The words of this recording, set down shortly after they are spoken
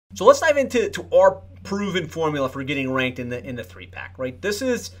So let's dive into our proven formula for getting ranked in the 3-pack, right? This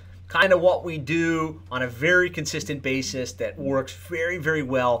is kind of what we do on a very consistent basis that works very, very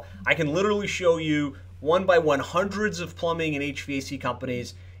well. I can literally show you one by one hundreds of plumbing and HVAC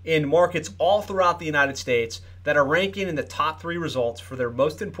companies in markets all throughout the United States that are ranking in the top 3 results for their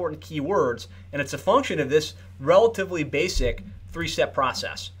most important keywords, and it's a function of this relatively basic 3-step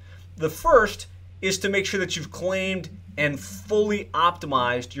process. The first is to make sure that you've claimed and fully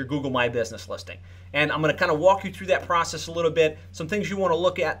optimized your Google My Business listing. And I'm going to kind of walk you through that process a little bit, some things you want to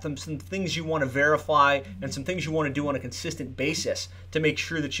look at, some things you want to verify, and some things you want to do on a consistent basis to make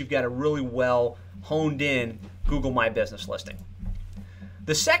sure that you've got a really well honed in Google My Business listing.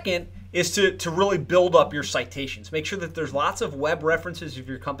 The second is to really build up your citations. Make sure that there's lots of web references of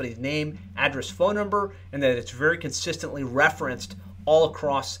your company's name, address, phone number, and that it's very consistently referenced all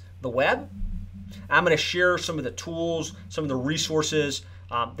across the web. I'm going to share some of the tools, some of the resources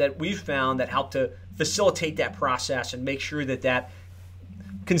that we've found that help to facilitate that process and make sure that that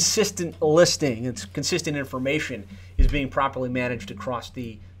consistent listing and consistent information is being properly managed across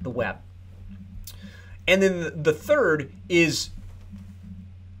the web. And then the third is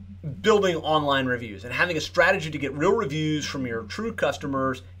building online reviews and having a strategy to get real reviews from your true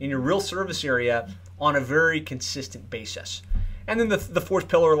customers in your real service area on a very consistent basis. And then the fourth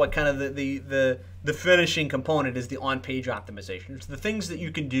pillar, like kind of the finishing component, is the on-page optimization. It's the things that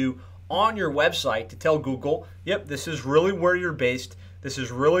you can do on your website to tell Google, yep, this is really where you're based, this is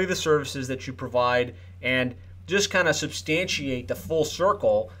really the services that you provide, and just kind of substantiate the full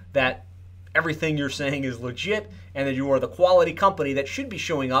circle that everything you're saying is legit and that you are the quality company that should be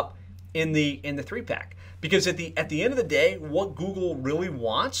showing up in the 3-pack. Because at the end of the day, what Google really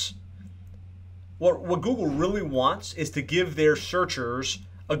wants, what Google really wants is to give their searchers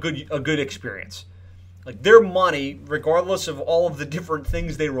a good experience. Like, their money, regardless of all of the different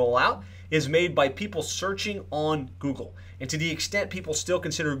things they roll out, is made by people searching on Google. And to the extent people still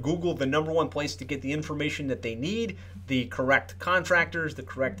consider Google the #1 place to get the information that they need, the correct contractors, the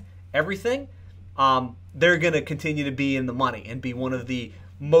correct everything, they're going to continue to be in the money and be one of the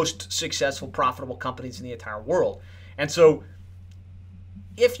most successful, profitable companies in the entire world. And so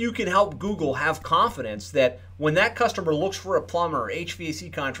if you can help Google have confidence that when that customer looks for a plumber,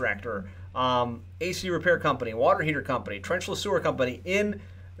 HVAC contractor, AC repair company, water heater company, trenchless sewer company in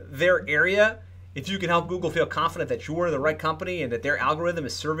their area, if you can help Google feel confident that you are the right company and that their algorithm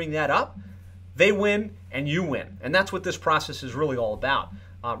is serving that up, they win and you win. And that's what this process is really all about.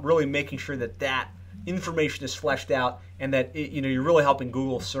 Really making sure that that information is fleshed out and that you're really helping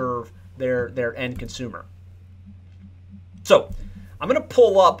Google serve their end consumer. So I'm going to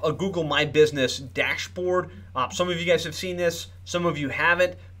pull up a Google My Business dashboard. Some of you guys have seen this, some of you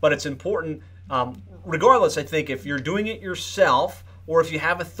haven't, but it's important. Regardless, I think if you're doing it yourself or if you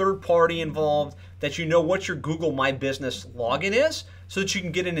have a third party involved, that you know what your Google My Business login is so that you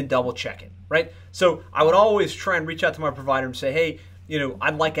can get in and double check it, right? So I would always try and reach out to my provider and say, hey,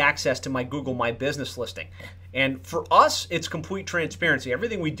 I'd like access to my Google My Business listing. And for us, it's complete transparency.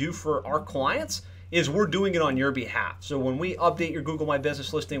 Everything we do for our clients is we're doing it on your behalf. So when we update your Google My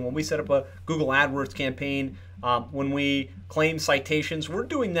Business listing, when we set up a Google AdWords campaign, when we claim citations, we're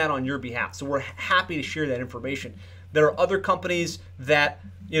doing that on your behalf. So we're happy to share that information. There are other companies that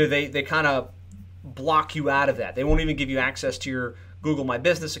they kind of block you out of that. They won't even give you access to your Google My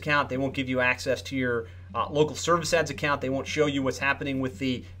Business account. They won't give you access to your local service ads account. They won't show you what's happening with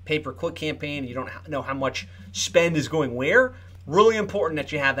the pay-per-click campaign. You don't know how much spend is going where. Really important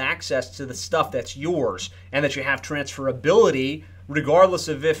that you have access to the stuff that's yours and that you have transferability regardless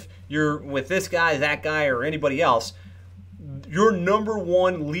of if you're with this guy, that guy, or anybody else. Your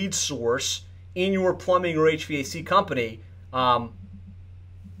 #1 lead source in your plumbing or HVAC company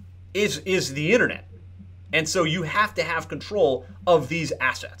is the internet. And so you have to have control of these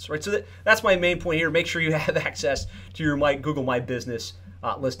assets, right? So that's my main point here. Make sure you have access to your Google My Business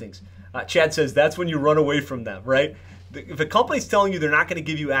listings. Chad says that's when you run away from them, right? If a company's telling you they're not going to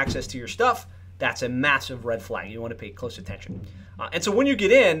give you access to your stuff, that's a massive red flag. You want to pay close attention. And so when you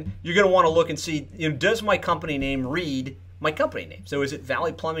get in, you're going to want to look and see, does my company name read my company name? So is it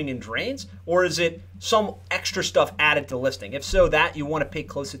Valley Plumbing and Drains, or is it some extra stuff added to the listing? If so, that you want to pay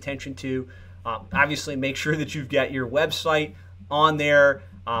close attention to. Obviously, make sure that you've got your website on there.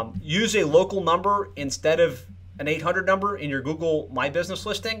 Use a local number instead of an 800 number in your Google My Business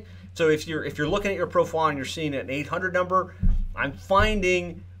listing. So if you're looking at your profile and you're seeing an 800 number, I'm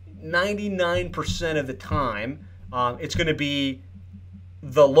finding 99% of the time it's going to be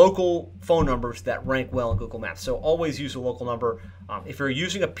the local phone numbers that rank well in Google Maps. So always use a local number. If you're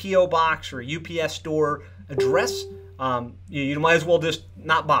using a P.O. box or a UPS store address, you might as well just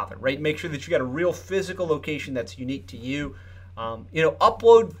not bother, right? Make sure that you got a real physical location that's unique to you.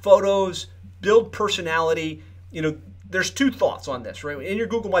 Upload photos, build personality. There's two thoughts on this, right? In your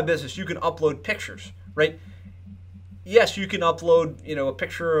Google My Business, you can upload pictures, right? Yes, you can upload, a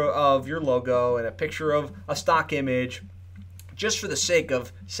picture of your logo and a picture of a stock image just for the sake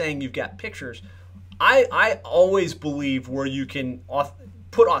of saying you've got pictures. I always believe where you can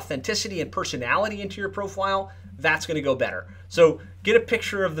put authenticity and personality into your profile, that's going to go better. So get a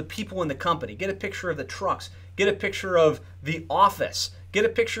picture of the people in the company, get a picture of the trucks, get a picture of the office, get a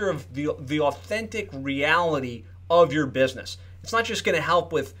picture of the authentic reality of your business. It's not just going to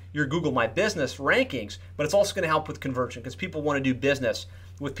help with your Google My Business rankings, but it's also going to help with conversion because people want to do business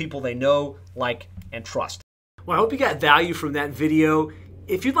with people they know, like, and trust. Well, I hope you got value from that video.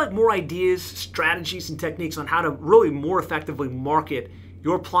 If you'd like more ideas, strategies, and techniques on how to really more effectively market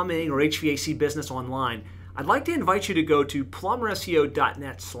your plumbing or HVAC business online, I'd like to invite you to go to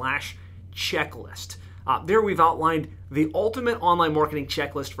plumberseo.net/checklist. There we've outlined the ultimate online marketing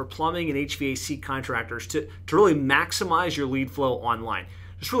checklist for plumbing and HVAC contractors to really maximize your lead flow online.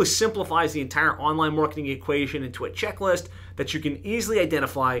 This really simplifies the entire online marketing equation into a checklist that you can easily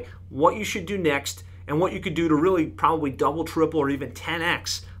identify what you should do next and what you could do to really probably double, triple, or even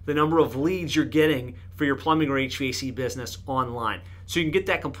 10x the number of leads you're getting for your plumbing or HVAC business online. So you can get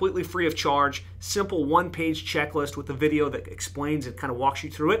that completely free of charge, simple one-page checklist with a video that explains and kind of walks you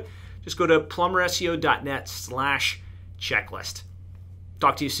through it. Just go to plumberseo.net/checklist.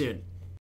 Talk to you soon.